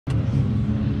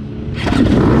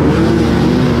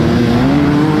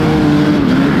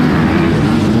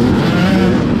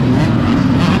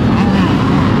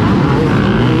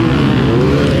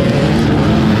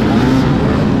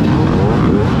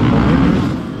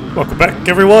Welcome back,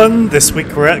 everyone. This week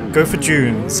we're at Gopher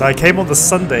Dunes. I came on the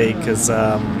Sunday because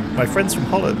my friends from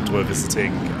Holland were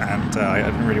visiting, and I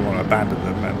didn't really want to abandon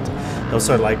them. And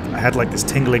also, I had this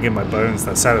tingling in my bones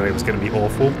that Saturday was going to be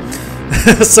awful.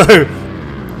 So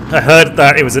I heard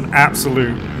that it was an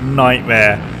absolute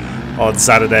nightmare on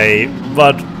Saturday.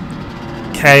 Mud,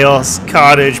 chaos,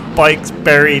 carnage, bikes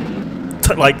buried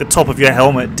the top of your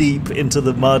helmet deep into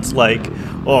the mud.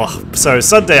 So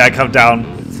Sunday I come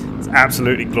down.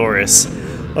 Absolutely glorious.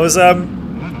 I was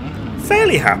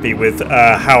fairly happy with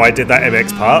how I did that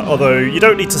MX part, although you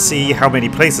don't need to see how many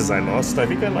places I lost. I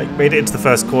think I made it into the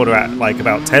first quarter at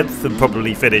about 10th and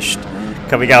probably finished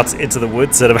coming out into the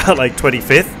woods at about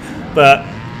 25th. But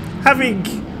having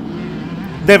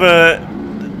never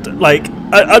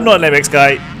I'm not an MX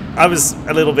guy. I was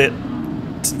a little bit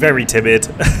very timid,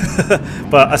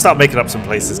 but I started making up some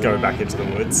places going back into the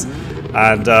woods.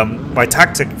 And my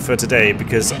tactic for today,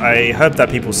 because I heard that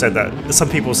some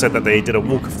people said that they did a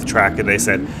walk of the track and they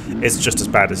said it's just as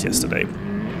bad as yesterday.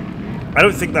 I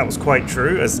don't think that was quite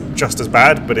true, as just as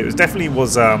bad, but it was definitely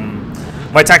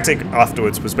my tactic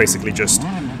afterwards was basically just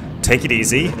take it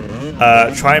easy,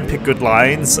 try and pick good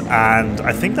lines, and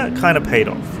I think that kind of paid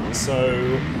off.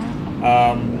 So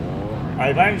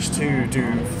I managed to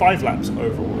do 5 laps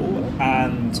overall,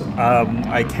 and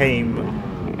I came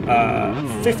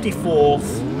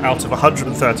 54th out of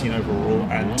 113 overall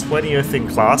and 20th in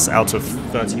class out of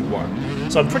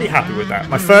 31. So I'm pretty happy with that.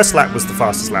 My first lap was the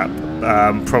fastest lap,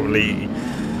 probably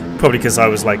because I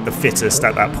was the fittest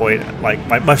at that point.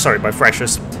 My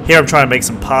freshest. Here I'm trying to make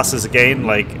some passes again,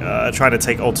 trying to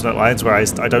take alternate lines where I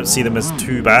don't see them as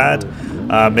too bad.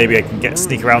 Maybe I can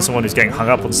sneak around someone who's getting hung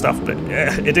up on stuff, but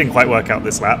it didn't quite work out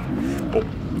this lap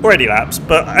or any laps.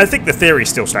 But I think the theory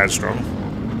still stands strong.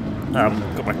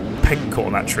 Got my peg caught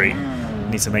on that tree.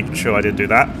 Need to make sure I didn't do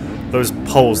that. Those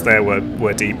holes there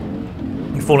were deep.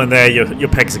 You fall in there, your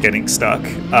pegs are getting stuck.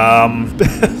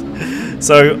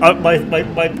 So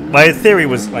my theory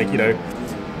was my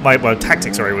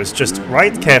tactic was just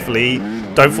ride carefully,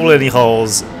 don't fall in any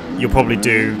holes. You'll probably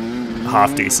do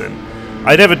half decent.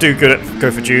 I never do good at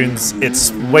Gopher Dunes.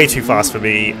 It's way too fast for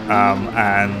me,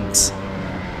 I'm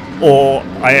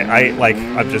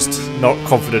just not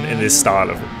confident in this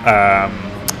style of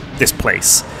this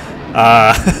place.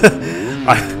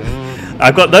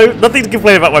 I've got nothing to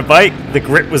complain about my bike. The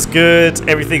grip was good,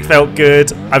 everything felt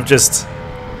good. I'm just,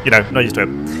 not used to it.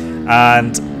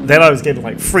 And then I was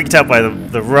getting freaked out by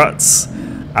the ruts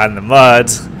and the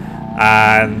mud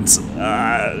and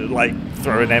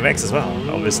throwing MX as well.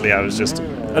 Obviously, I was just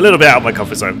a little bit out of my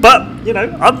comfort zone, but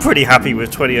I'm pretty happy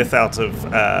with 20th out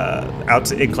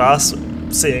in class,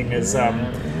 seeing as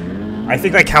I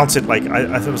think I counted I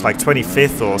think it was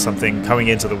 25th or something coming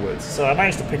into the woods. So I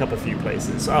managed to pick up a few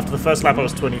places. So after the first lap, I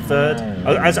was 23rd.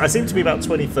 I seemed to be about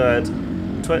 23rd,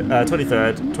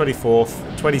 24th,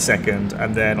 22nd,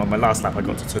 and then on my last lap, I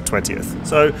got to 20th.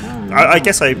 So I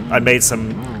guess I made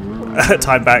some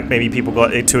time back. Maybe people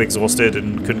got too exhausted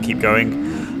and couldn't keep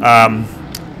going,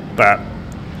 but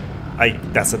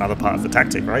that's another part of the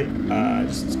tactic, right?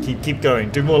 Just keep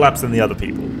going, do more laps than the other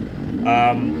people.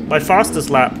 My fastest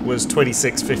lap was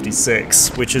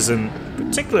 26:56, which isn't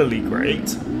particularly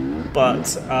great,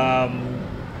 but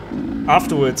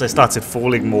afterwards I started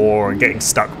falling more and getting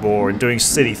stuck more and doing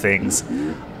silly things.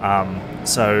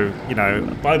 So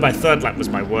by my third lap was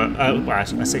my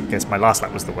worst. I guess my last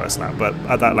lap was the worst lap, but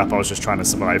at that lap I was just trying to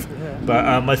survive.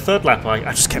 But my third lap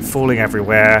I just kept falling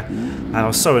everywhere, and I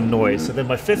was so annoyed. So then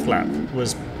my fifth lap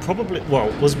was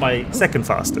was my second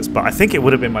fastest, but I think it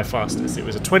would have been my fastest. It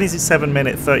was a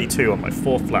 27-minute 32 on my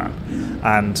fourth lap,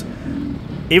 and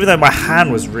even though my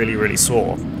hand was really, really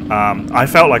sore, I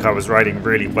felt like I was riding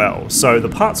really well. So the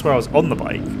parts where I was on the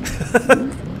bike,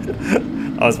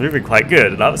 I was moving quite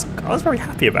good, and I was very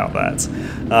happy about that.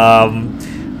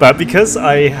 But because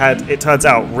I had, it turns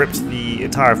out, ripped the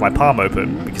entire of my palm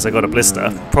open because I got a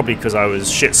blister, probably because I was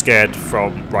shit scared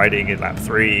from riding in lap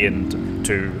 3 and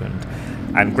 2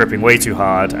 and gripping way too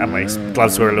hard, and my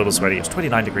gloves were a little sweaty. It was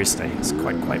 29 degrees today. It's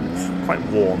quite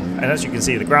warm, and as you can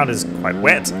see, the ground is quite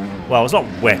wet. Well, it's not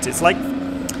wet. It's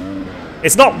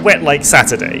not wet like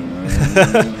Saturday,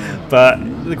 but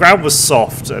the ground was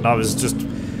soft, and I was just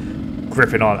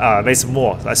gripping on. I made some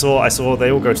more. I saw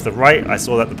they all go to the right. I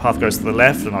saw that the path goes to the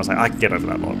left, and I was like, I can get over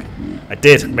that log. I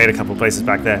did. Made a couple of places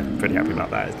back there. Pretty happy about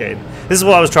that. This is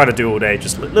what I was trying to do all day.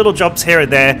 Just little jumps here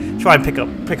and there. Try and pick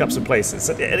up some places.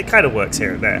 So it kind of works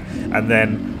here and there. And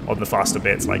then on the faster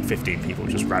bits, 15 people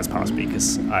just razz past me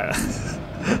because I'm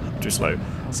too slow.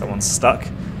 Someone's stuck.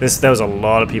 There was a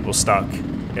lot of people stuck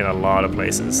in a lot of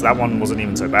places. That one wasn't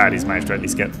even so bad. He's managed to at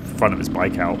least get the front of his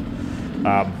bike out.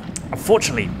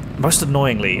 Unfortunately, most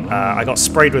annoyingly, I got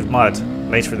sprayed with mud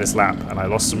later in this lap, and I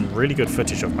lost some really good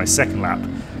footage of my second lap.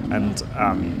 And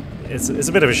it's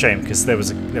a bit of a shame because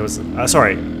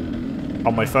sorry,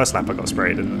 on my first lap I got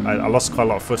sprayed, and I lost quite a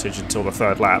lot of footage until the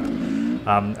third lap.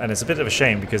 And it's a bit of a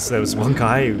shame because there was one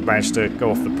guy who managed to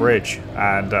go off the bridge,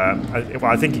 and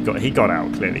I think he got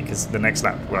out clearly because the next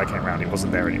lap when I came around he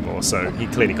wasn't there anymore, so he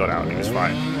clearly got out and he was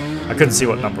fine. I couldn't see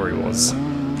what number he was.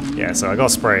 Yeah, so I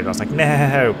got sprayed. I was like,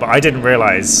 no, but I didn't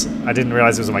realize it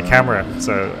was on my camera,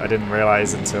 so I didn't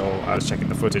realize until I was checking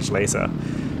the footage later.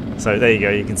 So there you go.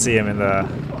 You can see him in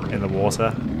the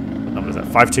water. What number is that?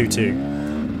 522.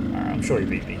 I'm sure he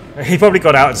beat me. He probably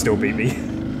got out and still beat me.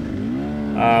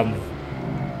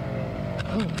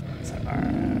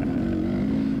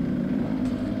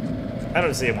 I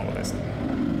don't see him on the list.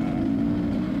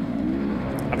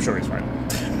 I'm sure he's right.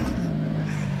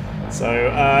 So,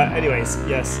 anyways,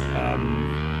 yes.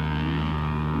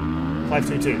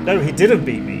 522. No, he didn't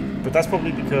beat me, but that's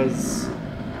probably because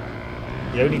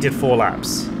he only did 4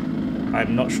 laps.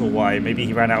 I'm not sure why. Maybe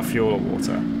he ran out of fuel or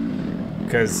water.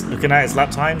 Because looking at his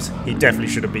lap times, he definitely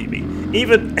should have beat me.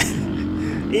 Even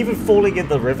falling in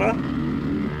the river,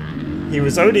 he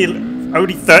was only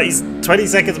 20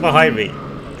 seconds behind me.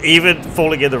 Even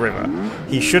falling in the river,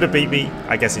 he should have beat me.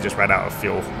 I guess he just ran out of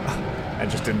fuel and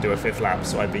just didn't do a 5th lap,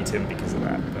 so I beat him because of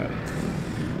that. But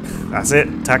that's it.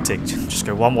 Tactic. Just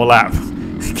go one more lap.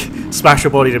 Smash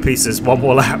your body to pieces. One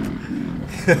more lap.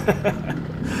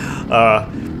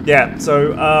 Yeah.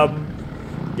 So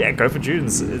yeah, Gopher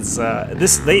Dunes. It's I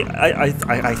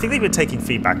think they've been taking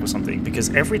feedback or something,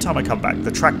 because every time I come back,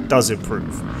 the track does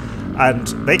improve. And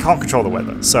they can't control the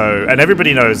weather, so, and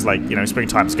everybody knows, like, you know,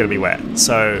 springtime is going to be wet,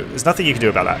 so there's nothing you can do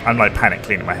about that. I'm like panic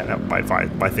cleaning my head up my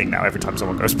thing now every time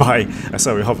someone goes by,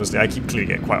 so obviously I keep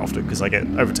cleaning it quite often because I get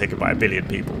overtaken by a billion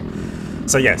people.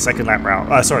 So yeah, second lap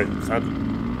round. Sorry, I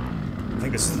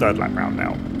think this is the 3rd lap round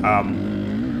now.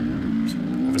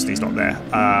 Obviously he's not there.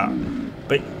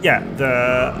 But yeah,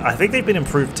 I think they've been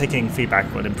taking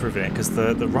feedback and improving it, because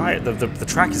the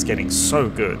track is getting so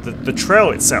good. The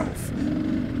trail itself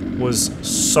was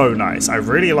so nice. I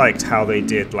really liked how they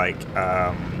did like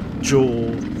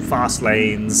dual fast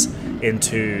lanes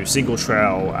into single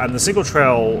trail, and the single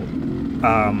trail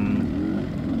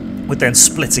would then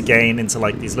split again into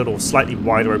like these little slightly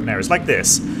wider open areas like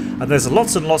this. And there's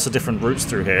lots and lots of different routes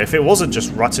through here. If it wasn't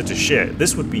just rutted to shit,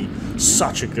 this would be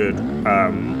such a good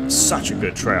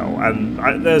trail.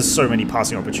 And there's so many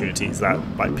passing opportunities that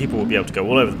like people would be able to go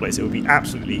all over the place. It would be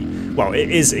absolutely, well,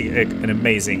 it is an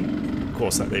amazing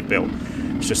course that they've built.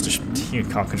 It's just you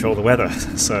can't control the weather.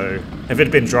 So if it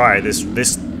had been dry, this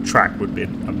track would have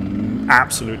been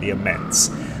absolutely immense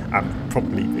and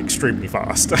probably extremely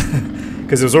fast,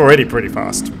 because it was already pretty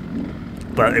fast,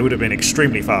 but it would have been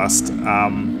extremely fast.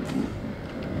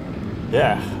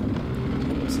 Yeah,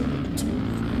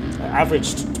 I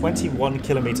averaged 21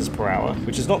 kilometers per hour,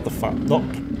 which is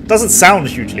doesn't sound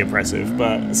hugely impressive,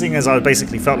 but seeing as I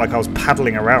basically felt like I was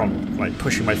paddling around, like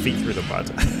pushing my feet through the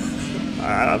mud.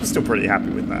 I'm still pretty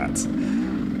happy with that.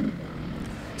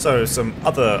 So some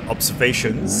other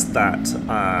observations that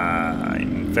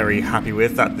I'm very happy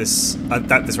with at this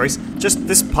race. Just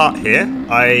this part here,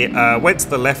 I went to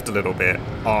the left a little bit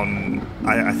on,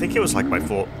 I think it was like my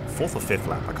fourth or fifth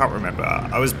lap, I can't remember.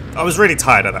 I was really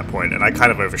tired at that point, and I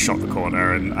kind of overshot the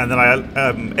corner, and then I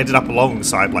ended up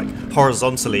alongside, like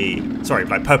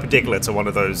like perpendicular to one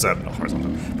of those, not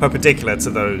horizontal, perpendicular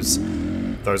to those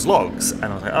logs, and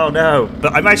I was like, oh no,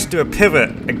 but I managed to do a pivot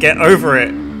and get over it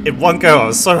in one go. I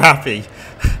was so happy.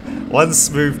 One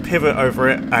smooth pivot over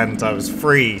it, and I was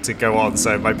free to go on.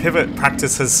 So my pivot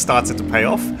practice has started to pay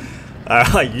off.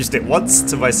 I used it once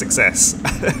to my success.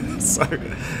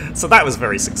 so that was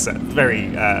very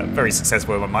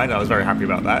successful in my mind. I was very happy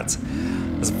about that.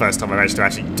 It was the first time I managed to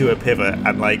actually do a pivot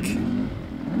and like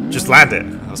just land it.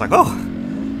 I was like, oh,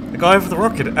 I got over the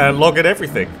log and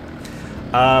everything.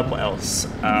 What else?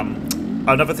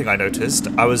 Another thing I noticed,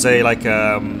 I was a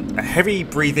heavy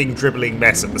breathing, dribbling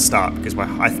mess at the start, because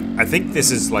I think this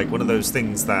is like one of those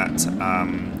things that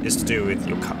is to do with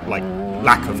your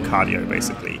lack of cardio,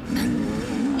 basically.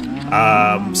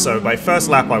 So my first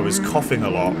lap I was coughing a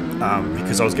lot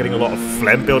because I was getting a lot of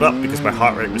phlegm build up because my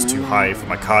heart rate was too high for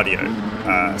my cardio.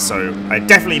 So I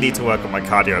definitely need to work on my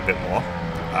cardio a bit more.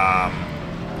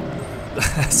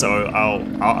 So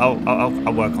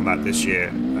I'll work on that this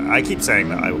year. I keep saying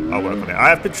that I'll work on it. I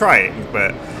have been trying,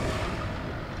 but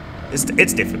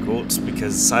it's difficult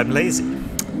because I'm lazy.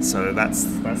 So that's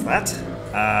that.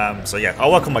 So yeah,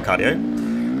 I'll work on my cardio.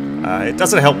 It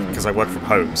doesn't help because I work from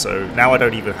home, so now I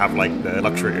don't even have like the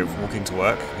luxury of walking to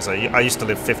work, because I used to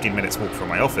live 15 minutes walk from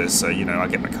my office, so you know I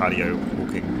get my cardio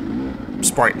walking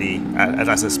sprightly, and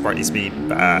that's a sprightly speed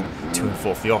to and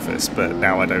forth the office. But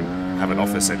now I don't have an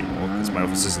office anymore because my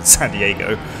office is in San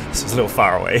Diego, so it's a little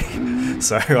far away.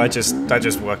 So I just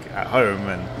work at home,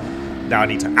 and now I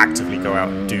need to actively go out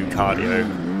and do cardio.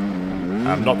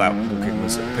 Not that walking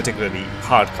was particularly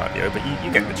hard cardio, but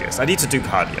you get the gist. I need to do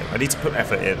cardio. I need to put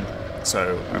effort in,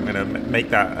 so I'm going to make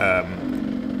that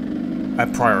a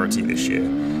priority this year.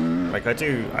 Like I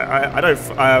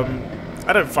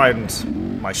don't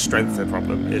find my strength a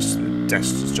problem. It's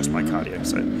just my cardio.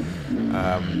 So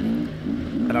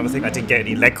another thing, I didn't get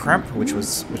any leg cramp, which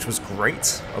was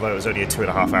great. Although it was only a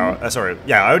 2.5 hour.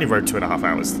 I only rode 2.5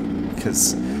 hours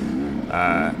because.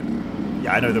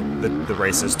 Yeah, I know the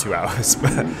race is 2 hours,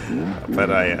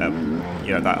 but I,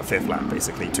 you know, that fifth lap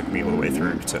basically took me all the way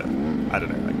through to, I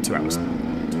don't know, like 2 hours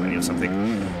 20 or something.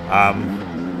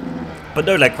 But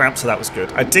no leg cramp, so that was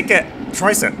good. I did get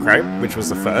tricep cramp, which was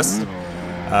the first.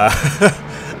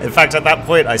 In fact, at that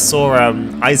point, I saw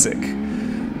Isaac.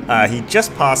 He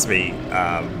just passed me.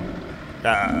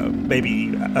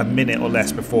 Maybe a minute or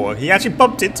less before. He actually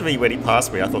bumped into me when he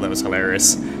passed me. I thought that was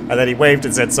hilarious. And then he waved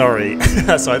and said sorry.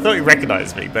 So I thought he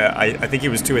recognized me, but I think he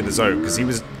was too in the zone because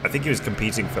I think he was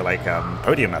competing for like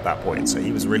podium at that point, so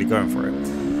he was really going for it.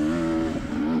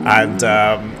 And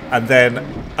then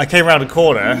I came around a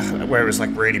corner where it was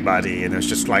like really muddy and there was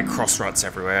just like cross ruts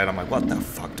everywhere, and I'm like, what the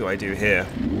fuck do I do here?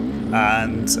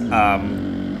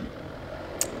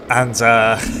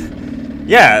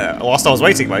 Yeah, whilst I was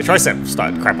waiting, my tricep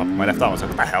started to cramp up in my left arm. I was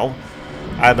like, what the hell?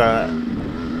 And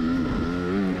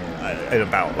in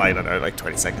about, I don't know, like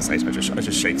 20 seconds later, I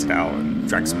just shaked it out and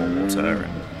drank some more water,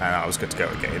 and I was good to go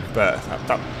again. But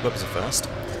that was the first.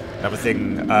 Another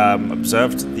thing,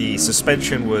 observed the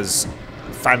suspension was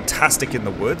fantastic in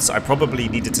the woods. I probably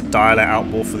needed to dial it out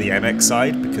more for the MX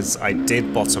side because I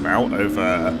did bottom out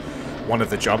over one of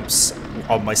the jumps.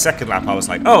 On my second lap, I was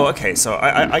like, oh, okay, so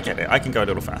I get it. I can go a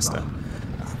little faster.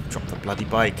 Drop the bloody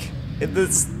bike.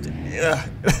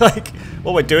 Like,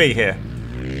 what we're doing here.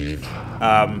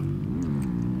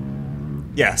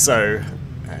 Yeah, so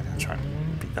I'm trying to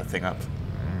beat that thing up.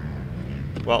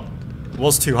 Well, it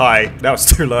was too high, now it's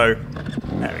too low.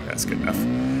 There we go, that's good enough.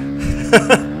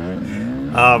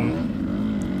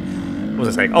 What was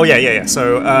I saying? Oh yeah.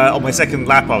 So on my second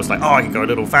lap, I was like, oh, I can go a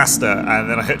little faster, and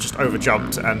then I just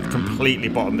overjumped and completely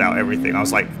bottomed out everything. I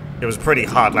was like, it was a pretty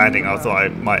hard landing. I thought I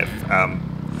might have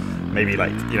maybe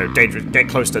like, you know, get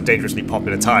close to dangerously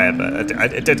popping a tire, but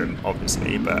it didn't,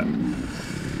 obviously. But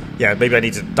yeah, maybe I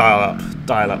need to dial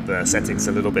up the settings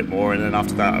a little bit more, and then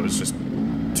after that, I was just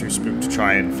too spooked to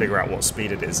try and figure out what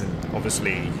speed it is, and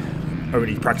obviously,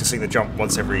 only practicing the jump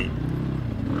once every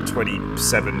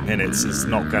 27 minutes is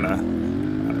not gonna.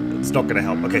 It's not gonna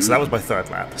help. Okay, so that was my third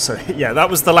lap. So yeah, that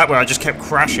was the lap where I just kept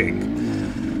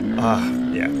crashing.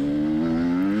 Yeah.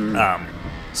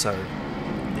 So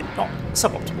yeah, not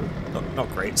suboptimal. Not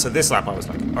great. So this lap I was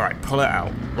like, alright, pull it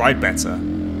out, ride better,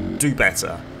 do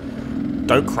better,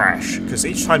 don't crash, because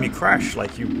each time you crash,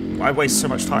 like I waste so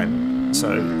much time.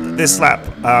 So this lap,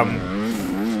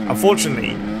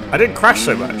 unfortunately, I didn't crash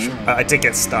so much. I did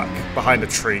get stuck behind a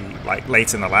tree, like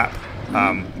late in the lap,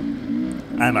 and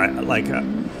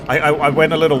I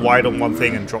went a little wide on one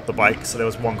thing and dropped the bike, so there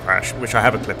was one crash, which I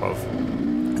have a clip of,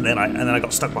 and then I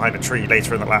got stuck behind a tree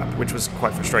later in the lap, which was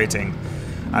quite frustrating,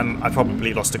 and I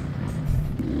probably lost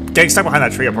getting stuck behind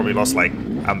that tree. I probably lost like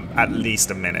at least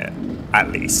a minute,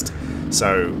 at least.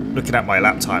 So looking at my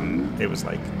lap time, it was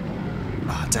like,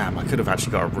 oh damn, I could have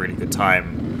actually got a really good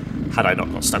time had I not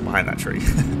got stuck behind that tree.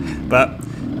 But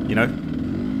you know,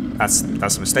 that's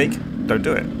a mistake. Don't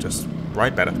do it. Just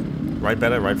ride better, ride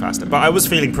faster. But I was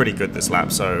feeling pretty good this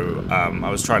lap, so I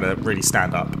was trying to really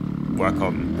stand up, work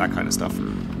on that kind of stuff.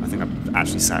 I think I'm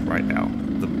actually sat right now.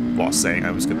 The boss saying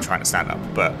I was going to try to stand up,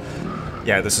 but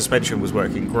yeah, the suspension was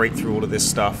working great through all of this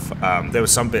stuff. There were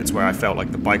some bits where I felt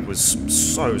like the bike was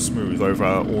so smooth over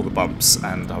all the bumps,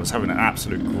 and I was having an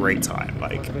absolute great time.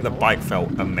 Like, the bike felt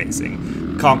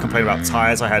amazing. Can't complain about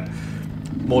tires. I had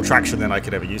more traction than I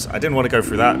could ever use. I didn't want to go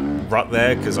through that rut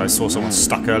there because I saw someone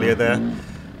stuck earlier there.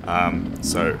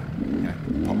 So, yeah,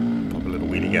 pop a little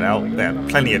wheelie, get out. There,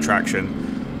 plenty of traction.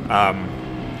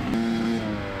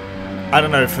 I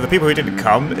don't know, for the people who didn't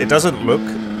come, it doesn't look,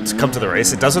 to come to the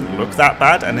race, it doesn't look that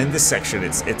bad, and in this section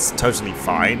it's totally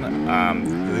fine.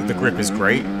 The grip is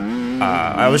great.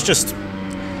 I was just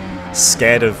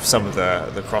scared of some of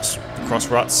the cross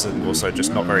ruts, and also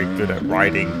just not very good at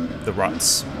riding the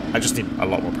ruts I just need a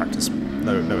lot more practice.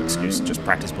 No excuse, just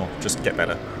practice more, just get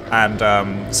better. And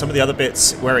some of the other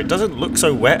bits where it doesn't look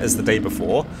so wet as the day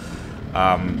before,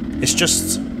 it's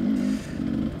just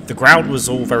the ground was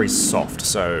all very soft,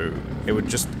 so you would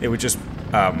just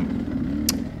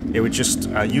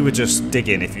dig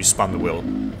in if you spun the wheel.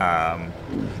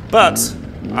 But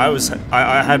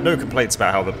I had no complaints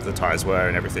about how the tires were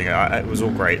and everything. It was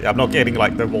all great. I'm not getting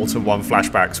like the Walton 1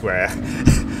 flashbacks where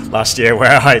last year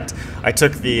where I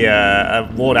took the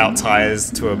worn out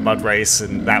tires to a mud race,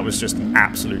 and that was just an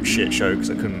absolute shit show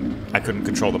because I couldn't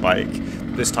control the bike.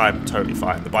 This time, totally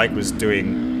fine. The bike was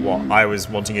doing what I was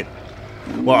wanting it,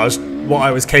 what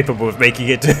I was capable of making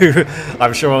it do.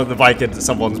 I'm sure the bike in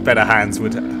someone's better hands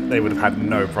would have had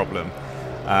no problem.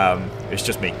 It's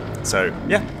just me. So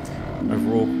yeah.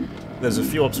 Overall, there's a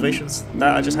few observations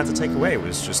that I just had to take away. It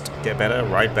was just get better,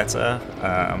 ride better,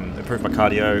 improve my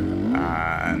cardio,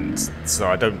 and so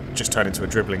I don't just turn into a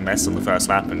dribbling mess on the first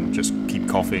lap and just keep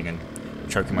coughing and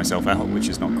choking myself out, which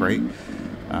is not great.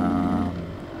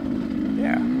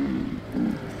 Yeah.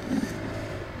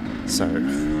 So,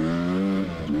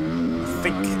 I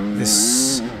think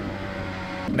this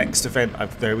next event,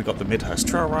 there we got the Midhurst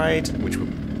Trail Ride, which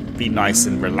would be nice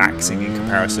and relaxing in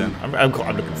comparison. I'm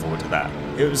looking forward to that.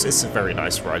 It's a very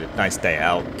nice ride, a nice day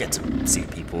out, get to see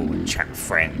people and chat with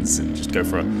friends and just go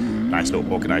for a nice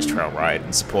little organised trail ride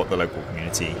and support the local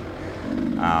community.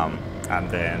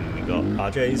 And then we got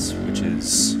RJ's, which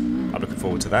is, I'm looking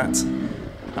forward to that.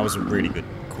 That was a really good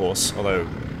course, although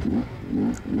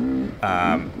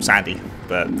sandy,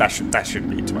 but that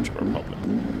shouldn't be too much of a problem.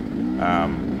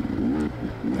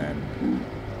 Then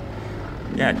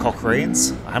yeah,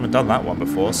 Cochrane's. I haven't done that one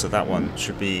before, so that one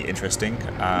should be interesting.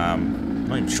 I'm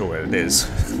not even sure where it is.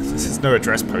 There's no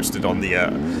address posted on the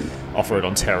Offroad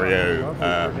Ontario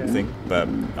thing, but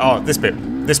oh, this bit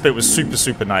was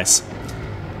super nice.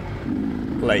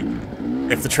 Like,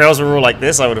 if the trails were all like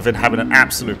this, I would have been having an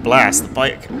absolute blast. The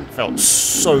bike felt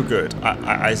so good.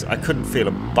 I couldn't feel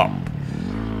a bump.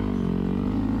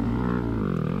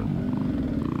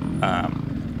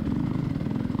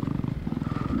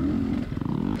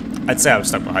 I'd say I was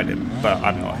stuck behind him, but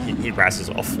I'm not. He razzes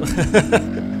off.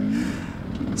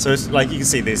 So it's like you can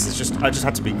see, this is just I just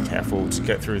had to be careful to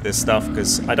get through this stuff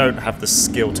because I don't have the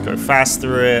skill to go fast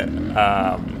through it.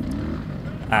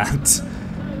 And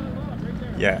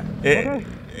yeah,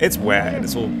 it's wet and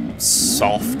it's all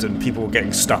soft and people were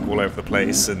getting stuck all over the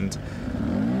place, and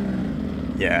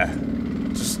yeah,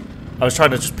 I was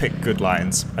trying to just pick good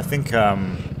lines. I think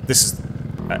this is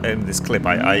in this clip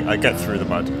I get through the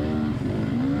mud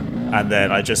and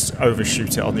then I just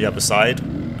overshoot it on the other side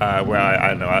where I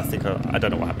don't know, I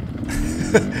don't know what happened.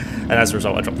 And as a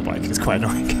result I dropped the bike. It's quite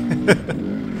annoying.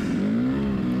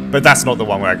 But that's not the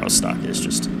one where I got stuck, it's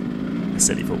just a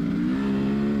silly fool.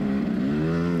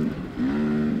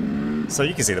 So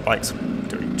you can see the bike's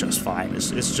doing just fine.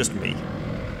 It's just me.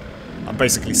 I'm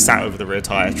basically sat over the rear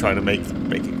tyre trying to make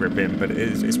it grip in, but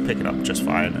it's picking up just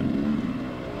fine. And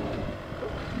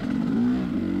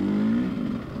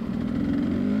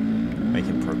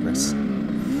making progress.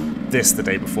 This, the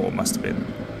day before, must have been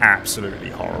absolutely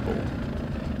horrible.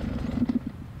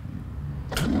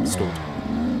 Stalled.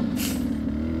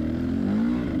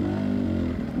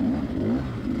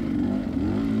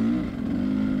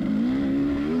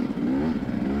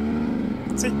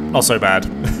 See, not so bad.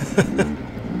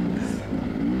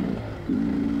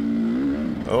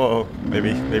 Oh, maybe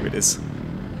it is.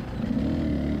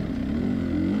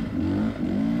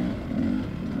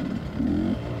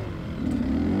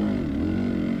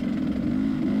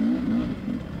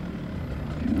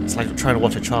 It's like trying to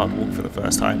watch a child walk for the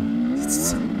first time.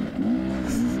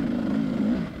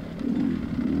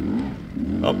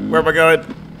 Oh, where am I going?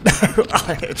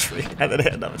 I hit a tree and then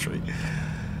hit another tree.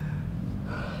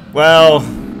 Well,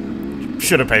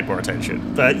 should have paid more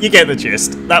attention, but you get the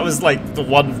gist. That was like the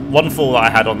one fall that I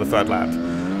had on the third lap.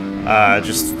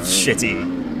 Just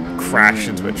shitty crash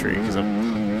into a tree because I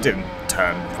didn't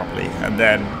turn properly, and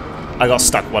then I got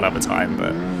stuck one other time.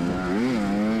 But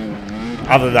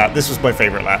other than that, this was my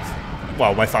favourite lap.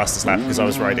 Well, my fastest lap because I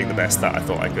was riding the best that I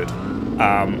thought I could.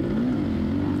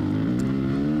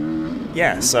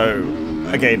 Yeah, so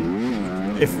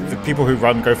again, if the people who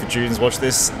run Gopher Dunes watch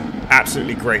this,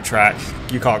 absolutely great track.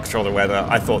 You can't control the weather.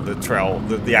 I thought the trail,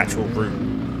 the actual route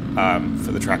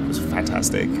for the track was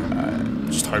fantastic.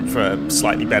 Just hope for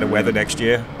slightly better weather next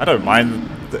year. I don't mind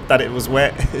that it was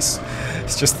wet. It's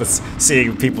just that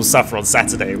seeing people suffer on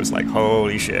Saturday was like,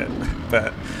 holy shit.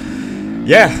 But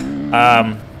yeah,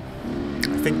 I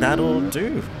think that'll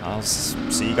do. I'll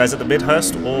see you guys at the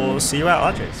Midhurst or see you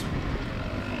at RJ's.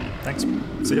 Thanks.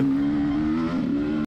 See you.